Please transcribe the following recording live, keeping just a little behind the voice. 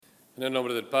En el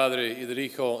nombre del Padre, y del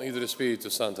Hijo, y del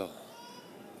Espíritu Santo.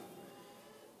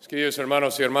 Queridos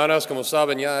hermanos y hermanas, como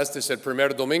saben ya, este es el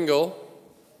primer domingo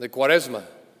de Cuaresma.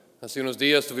 Hace unos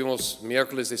días tuvimos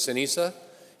miércoles de ceniza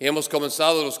y hemos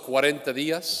comenzado los 40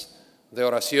 días de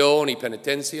oración y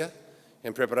penitencia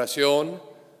en preparación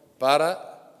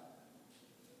para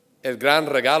el gran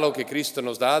regalo que Cristo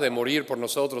nos da de morir por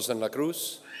nosotros en la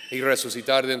cruz y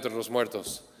resucitar de entre los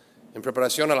muertos, en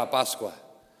preparación a la Pascua,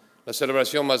 la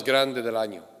celebración más grande del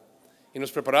año. Y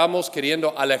nos preparamos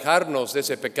queriendo alejarnos de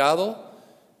ese pecado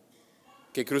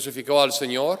que crucificó al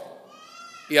Señor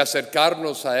y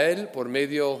acercarnos a Él por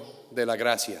medio de la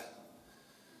gracia.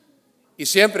 Y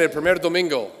siempre el primer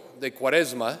domingo de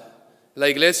Cuaresma, la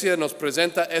Iglesia nos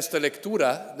presenta esta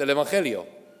lectura del Evangelio,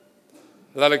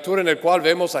 la lectura en la cual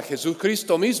vemos a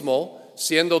Jesucristo mismo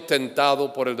siendo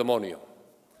tentado por el demonio.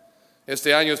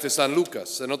 Este año es de San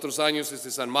Lucas, en otros años es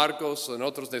de San Marcos, en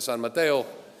otros de San Mateo,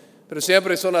 pero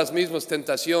siempre son las mismas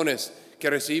tentaciones que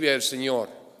recibe el Señor.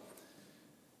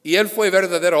 Y Él fue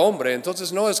verdadero hombre,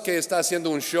 entonces no es que está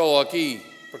haciendo un show aquí,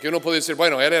 porque uno puede decir,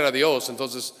 bueno, Él era Dios,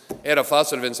 entonces era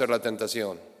fácil vencer la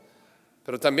tentación.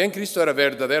 Pero también Cristo era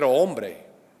verdadero hombre.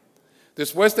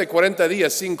 Después de 40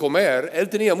 días sin comer, Él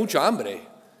tenía mucha hambre.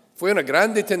 Fue una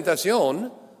grande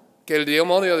tentación que el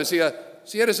demonio decía,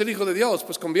 si eres el Hijo de Dios,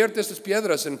 pues convierte estas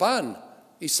piedras en pan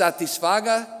y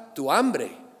satisfaga tu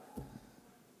hambre.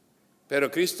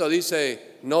 Pero Cristo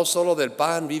dice, no solo del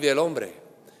pan vive el hombre.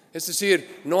 Es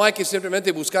decir, no hay que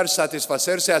simplemente buscar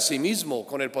satisfacerse a sí mismo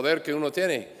con el poder que uno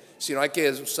tiene, sino hay que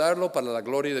usarlo para la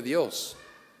gloria de Dios.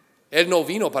 Él no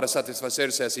vino para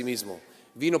satisfacerse a sí mismo,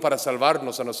 vino para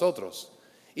salvarnos a nosotros.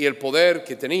 Y el poder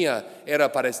que tenía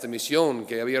era para esta misión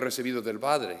que había recibido del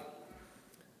Padre.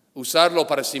 Usarlo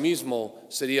para sí mismo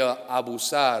sería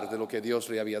abusar de lo que Dios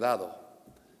le había dado.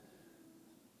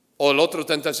 O la otra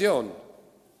tentación.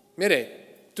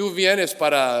 Mire, tú vienes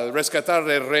para rescatar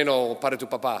el reino para tu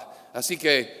papá, así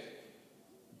que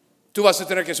tú vas a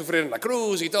tener que sufrir en la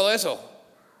cruz y todo eso.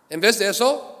 En vez de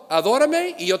eso,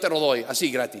 adórame y yo te lo doy,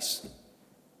 así gratis.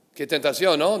 Qué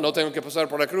tentación, ¿no? No tengo que pasar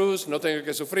por la cruz, no tengo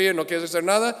que sufrir, no quieres hacer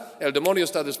nada. El demonio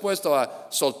está dispuesto a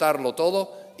soltarlo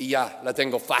todo y ya, la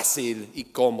tengo fácil y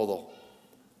cómodo.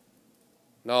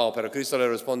 No, pero Cristo le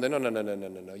responde,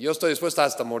 no. Yo estoy dispuesto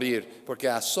hasta morir, porque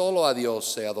solo a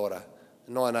Dios se adora,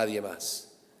 no a nadie más.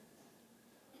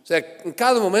 O sea, en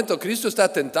cada momento Cristo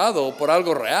está tentado por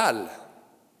algo real.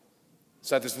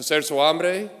 Satisfacer su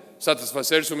hambre,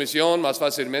 satisfacer su misión más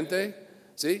fácilmente,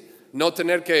 ¿sí? No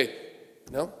tener que,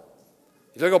 ¿no?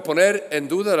 Y luego poner en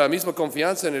duda la misma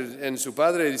confianza en su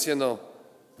Padre diciendo,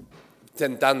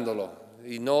 tentándolo.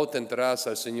 Y no tentarás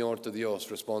al Señor tu Dios,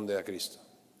 responde a Cristo.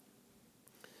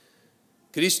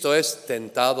 Cristo es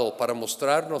tentado para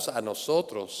mostrarnos a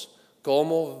nosotros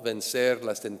cómo vencer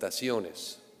las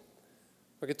tentaciones.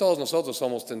 Porque todos nosotros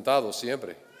somos tentados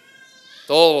siempre.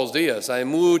 Todos los días hay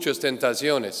muchas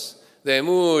tentaciones de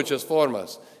muchas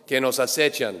formas que nos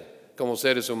acechan como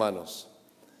seres humanos.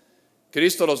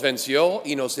 Cristo los venció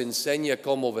y nos enseña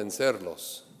cómo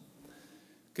vencerlos.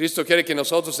 Cristo quiere que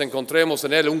nosotros encontremos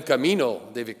en Él un camino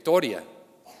de victoria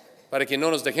para que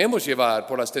no nos dejemos llevar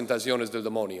por las tentaciones del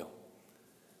demonio,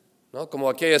 ¿no? Como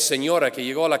aquella señora que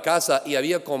llegó a la casa y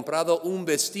había comprado un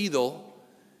vestido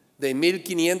de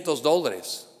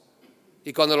 $1,500.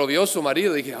 Y cuando lo vio su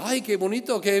marido, dije, ay, qué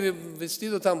bonito, qué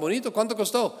vestido tan bonito. ¿Cuánto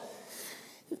costó?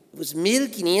 Pues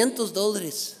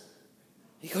 $1,500.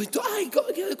 Dijo, ay,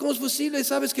 ¿cómo es posible?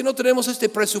 ¿Sabes que no tenemos este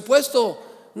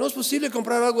presupuesto? No es posible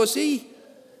comprar algo así.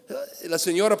 La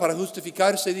señora, para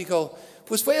justificarse, dijo,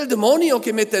 pues fue el demonio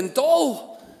que me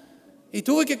tentó y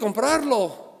tuve que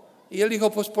comprarlo. Y él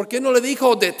dijo, pues ¿por qué no le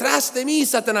dijo, detrás de mí,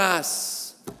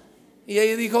 Satanás? Y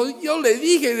ella dijo, yo le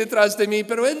dije detrás de mí,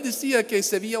 pero él decía que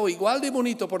se veía igual de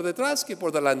bonito por detrás que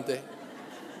por delante.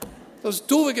 Entonces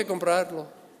tuve que comprarlo,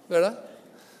 ¿verdad?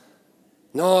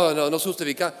 No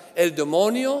justifica. El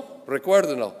demonio,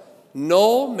 recuérdenlo,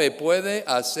 no me puede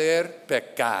hacer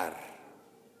pecar.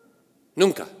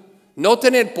 Nunca. No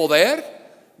tener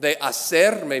poder de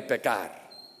hacerme pecar.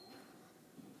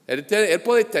 Él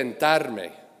puede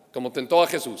tentarme, como tentó a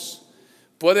Jesús.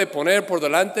 Puede poner por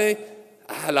delante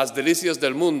las delicias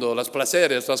del mundo, los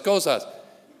placeres, las cosas.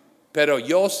 Pero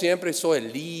yo siempre soy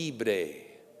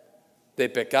libre de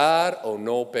pecar o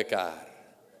no pecar.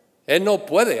 Él no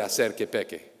puede hacer que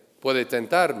peque, puede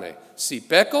tentarme. Si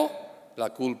peco, la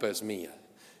culpa es mía.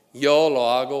 Yo lo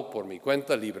hago por mi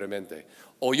cuenta libremente.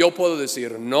 O yo puedo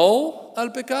decir no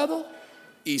al pecado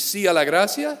y sí a la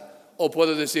gracia, o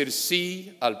puedo decir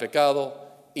sí al pecado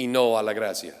y no a la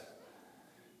gracia.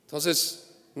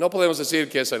 Entonces, no podemos decir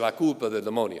que esa es la culpa del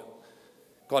demonio.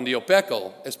 Cuando yo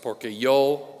peco es porque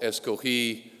yo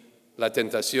escogí la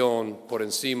tentación por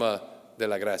encima de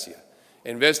la gracia.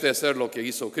 En vez de hacer lo que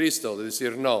hizo Cristo, de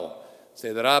decir no,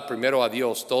 se dará primero a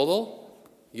Dios todo,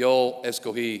 yo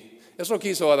escogí. Es lo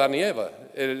que hizo Adán y Eva.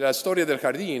 La historia del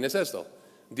jardín es esto.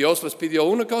 Dios les pidió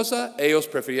una cosa, ellos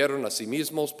prefirieron a sí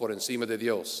mismos por encima de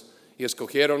Dios y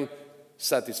escogieron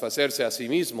satisfacerse a sí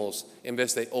mismos en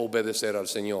vez de obedecer al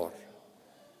Señor.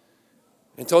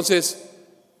 Entonces,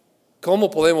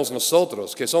 ¿cómo podemos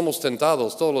nosotros, que somos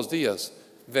tentados todos los días,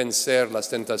 vencer las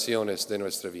tentaciones de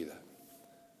nuestra vida?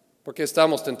 Porque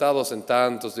estamos tentados en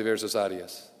tantas diversas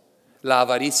áreas. La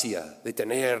avaricia de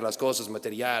tener las cosas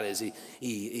materiales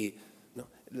 ¿no?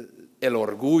 El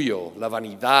orgullo, la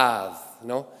vanidad,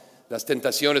 ¿no? Las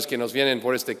tentaciones que nos vienen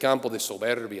por este campo de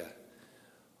soberbia.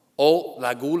 O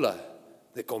la gula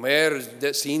de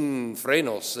comer sin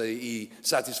frenos y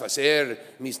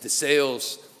satisfacer mis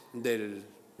deseos del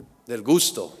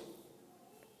gusto.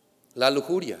 La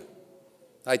lujuria.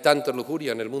 Hay tanta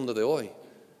lujuria en el mundo de hoy.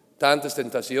 Tantas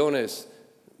tentaciones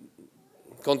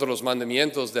contra los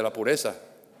mandamientos de la pureza.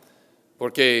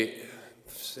 Porque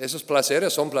esos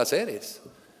placeres son placeres.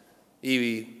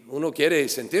 Y uno quiere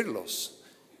sentirlos.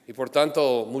 Y por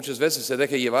tanto muchas veces se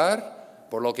deja llevar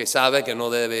por lo que sabe que no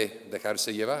debe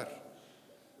dejarse llevar.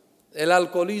 El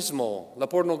alcoholismo, la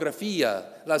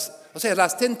pornografía,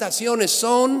 las tentaciones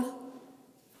son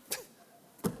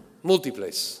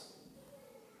múltiples.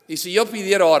 Y si yo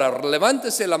pidiera ahora,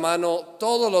 levántese la mano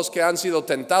todos los que han sido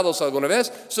tentados alguna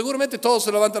vez, seguramente todos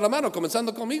se levantan la mano,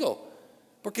 comenzando conmigo.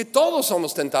 Porque todos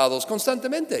somos tentados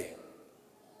constantemente.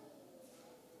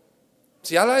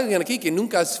 Si hay alguien aquí que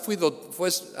nunca ha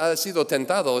sido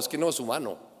tentado, es que no es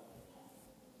humano.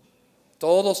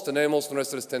 Todos tenemos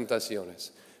nuestras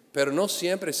tentaciones, pero no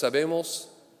siempre sabemos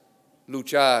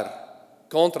luchar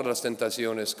contra las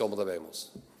tentaciones como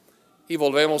debemos. Y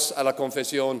volvemos a la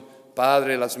confesión,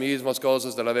 Padre, las mismas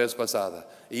cosas de la vez pasada.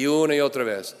 Y una y otra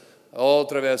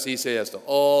vez hice esto,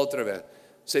 otra vez.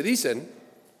 Se dicen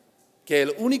que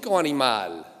el único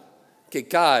animal que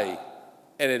cae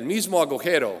en el mismo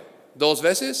agujero 2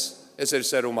 veces es el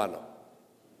ser humano.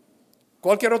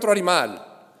 Cualquier otro animal,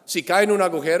 si cae en un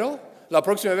agujero, la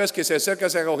próxima vez que se acerca a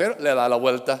ese agujero, le da la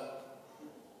vuelta.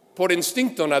 Por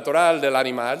instinto natural del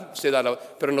animal,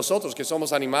 pero nosotros que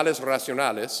somos animales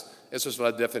racionales, esa es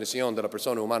la definición de la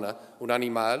persona humana, un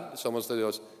animal, somos de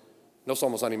Dios, no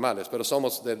somos animales, pero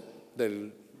somos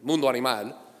del mundo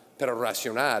animal, pero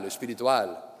racional,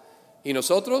 espiritual. Y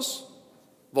nosotros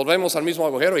volvemos al mismo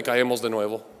agujero y caemos de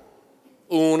nuevo.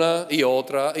 Una y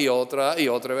otra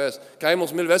vez.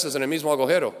 Caemos 1000 veces en el mismo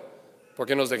agujero,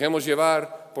 porque nos dejemos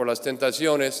llevar por las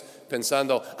tentaciones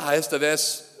pensando, esta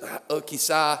vez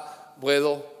quizá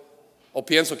puedo, o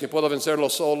pienso que puedo vencerlo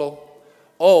solo,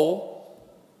 o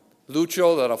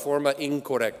lucho de la forma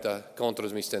incorrecta contra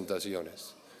mis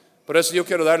tentaciones. Por eso yo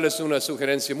quiero darles una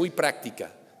sugerencia muy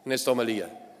práctica en esta homilía.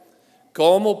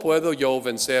 ¿Cómo puedo yo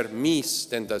vencer mis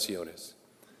tentaciones?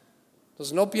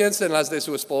 Entonces no piensen en las de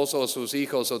su esposo o sus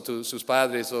hijos o sus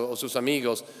padres o sus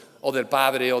amigos o del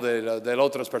padre o de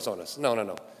otras personas.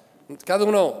 No. Cada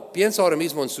uno piensa ahora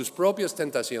mismo en sus propias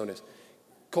tentaciones.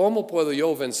 ¿Cómo puedo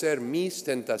yo vencer mis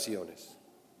tentaciones?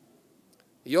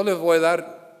 Y yo les voy a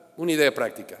dar una idea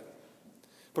práctica.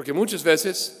 Porque muchas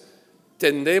veces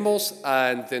tendemos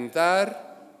a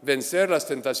intentar vencer las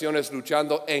tentaciones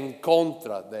luchando en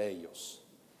contra de ellos.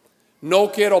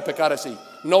 No quiero pecar así,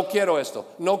 no quiero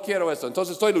esto.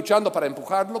 Entonces estoy luchando para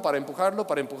empujarlo,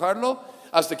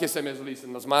 hasta que se me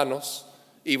deslizan las manos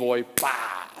y voy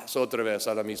otra vez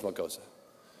a la misma cosa.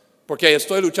 Porque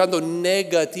estoy luchando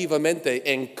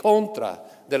negativamente en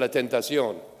contra de la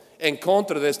tentación, en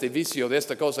contra de este vicio, de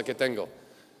esta cosa que tengo.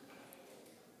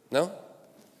 ¿No?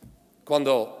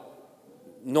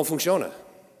 Cuando no funciona,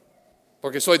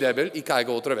 porque soy débil y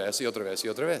caigo otra vez.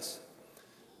 Entonces,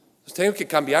 tengo que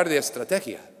cambiar de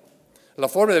estrategia. La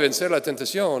forma de vencer la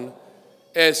tentación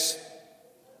es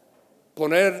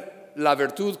poner la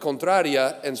virtud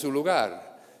contraria en su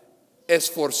lugar,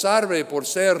 esforzarme por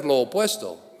ser lo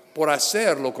opuesto, por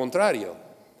hacer lo contrario,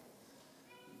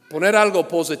 poner algo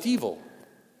positivo.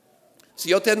 Si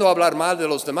yo tiendo a hablar mal de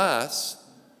los demás,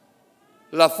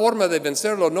 la forma de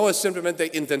vencerlo no es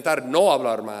simplemente intentar no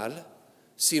hablar mal,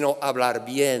 sino hablar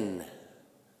bien.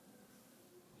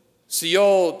 Si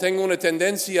yo tengo una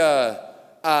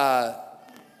tendencia a,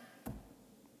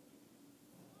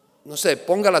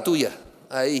 ponga la tuya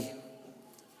ahí.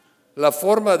 La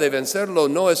forma de vencerlo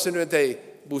no es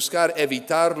simplemente buscar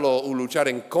evitarlo o luchar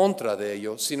en contra de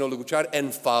ello, sino luchar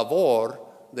en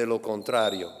favor de lo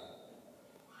contrario.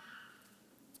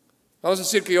 Vamos a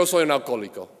decir que yo soy un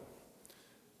alcohólico.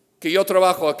 que yo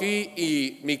trabajo aquí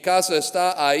y mi casa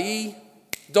está ahí,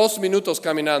 2 minutos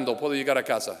caminando puedo llegar a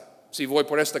casa, si voy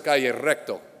por esta calle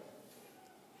recto.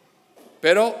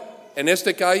 Pero en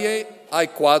esta calle hay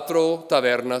 4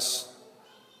 tabernas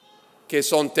que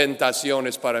son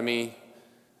tentaciones para mí.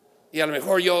 Y a lo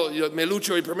mejor yo me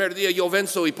lucho el primer día, yo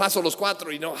venzo y paso los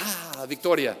 4 y no,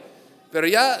 victoria. Pero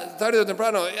ya tarde o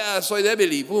temprano, ya soy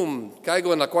débil y boom,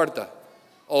 caigo en la 4ª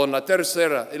o en la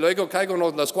 3ª y luego caigo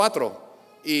en las 4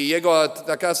 y llego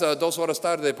a casa 2 horas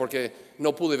tarde porque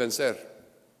no pude vencer.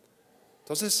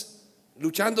 Entonces,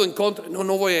 luchando en contra,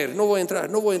 no voy a ir, no voy a entrar,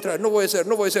 no voy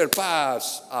a hacer,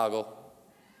 paz, hago.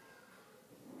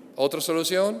 ¿Otra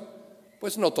solución?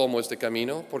 Pues no tomo este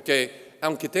camino, porque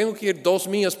aunque tengo que ir 2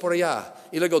 millas por allá,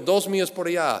 y luego 2 millas por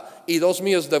allá, y 2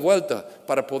 millas de vuelta,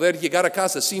 para poder llegar a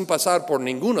casa sin pasar por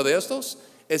ninguno de estos,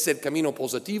 es el camino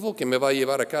positivo que me va a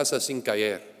llevar a casa sin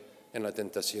caer en la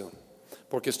tentación.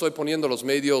 Porque estoy poniendo los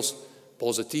medios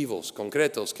positivos,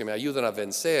 concretos, que me ayudan a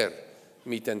vencer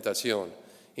mi tentación.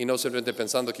 Y no simplemente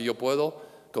pensando que yo puedo,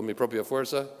 con mi propia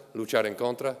fuerza, luchar en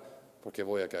contra, porque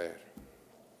voy a caer.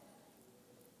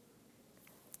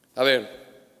 A ver,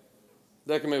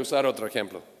 déjeme usar otro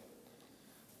ejemplo.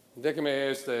 Déjeme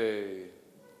este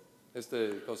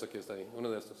cosa que está ahí,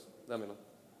 uno de estos, dámelo.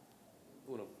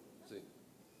 Uno, sí.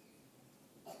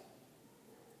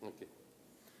 Okay.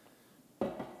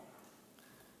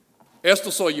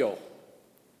 Esto soy yo.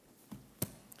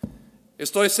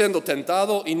 Estoy siendo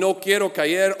tentado y no quiero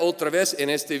caer otra vez en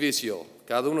este vicio.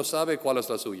 Cada uno sabe cuál es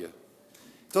la suya.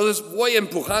 Entonces voy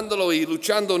empujándolo y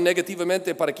luchando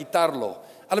negativamente para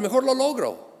quitarlo. A lo mejor lo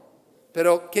logro,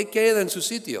 pero ¿qué queda en su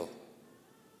sitio?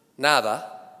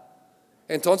 Nada.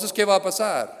 Entonces, ¿qué va a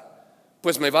pasar?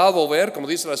 Pues me va a volver, como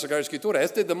dice la Sagrada Escritura,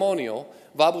 este demonio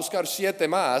va a buscar 7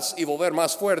 más y volver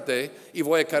más fuerte y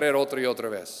voy a caer otra y otra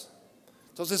vez.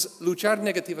 Entonces, luchar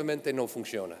negativamente no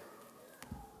funciona.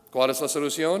 ¿Cuál es la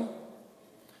solución?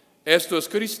 Esto es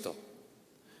Cristo.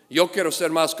 Yo quiero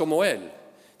ser más como Él.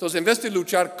 Entonces, en vez de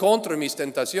luchar contra mis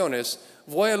tentaciones,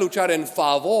 voy a luchar en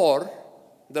favor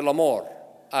del amor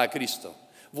a Cristo.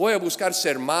 Voy a buscar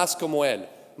ser más como Él,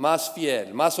 más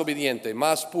fiel, más obediente,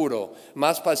 más puro,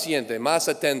 más paciente, más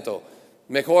atento,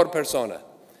 mejor persona.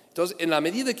 Entonces, en la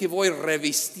medida que voy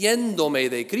revistiéndome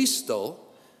de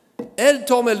Cristo, Él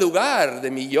toma el lugar de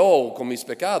mi yo con mis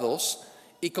pecados.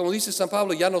 Y como dice San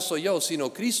Pablo, ya no soy yo,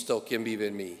 sino Cristo quien vive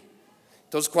en mí.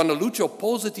 Entonces, cuando lucho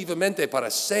positivamente para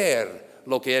ser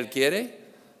lo que Él quiere,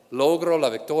 logro la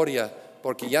victoria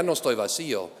porque ya no estoy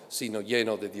vacío, sino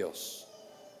lleno de Dios.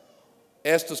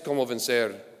 Esto es como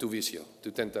vencer tu vicio,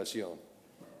 tu tentación.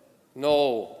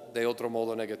 No de otro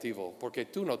modo negativo, porque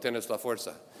tú no tienes la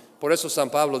fuerza. Por eso San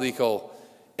Pablo dijo,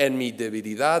 en mi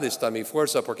debilidad está mi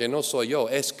fuerza, porque no soy yo,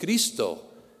 es Cristo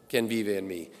quien vive en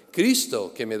mí.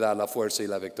 Cristo que me da la fuerza y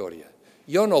la victoria.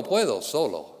 Yo no puedo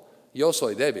solo, yo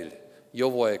soy débil, yo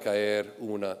voy a caer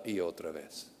una y otra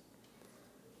vez.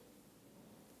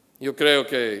 Yo creo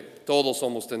que todos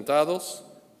somos tentados,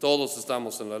 todos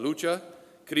estamos en la lucha.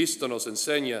 Cristo nos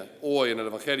enseña hoy en el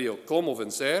Evangelio cómo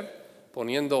vencer,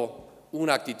 poniendo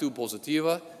una actitud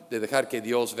positiva de dejar que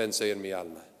Dios vence en mi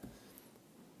alma.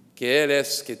 Que Él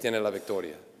es que tiene la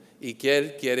victoria y que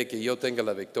Él quiere que yo tenga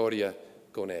la victoria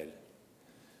con Él.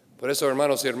 Por eso,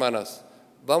 hermanos y hermanas,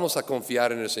 vamos a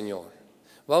confiar en el Señor.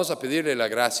 Vamos a pedirle la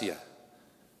gracia.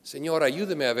 Señor,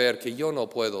 ayúdame a ver que yo no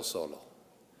puedo solo,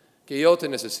 que yo te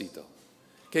necesito,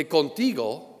 que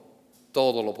contigo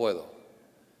todo lo puedo.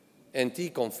 En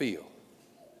ti confío.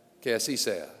 Que así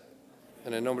sea.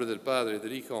 En el nombre del Padre,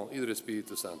 del Hijo y del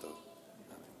Espíritu Santo.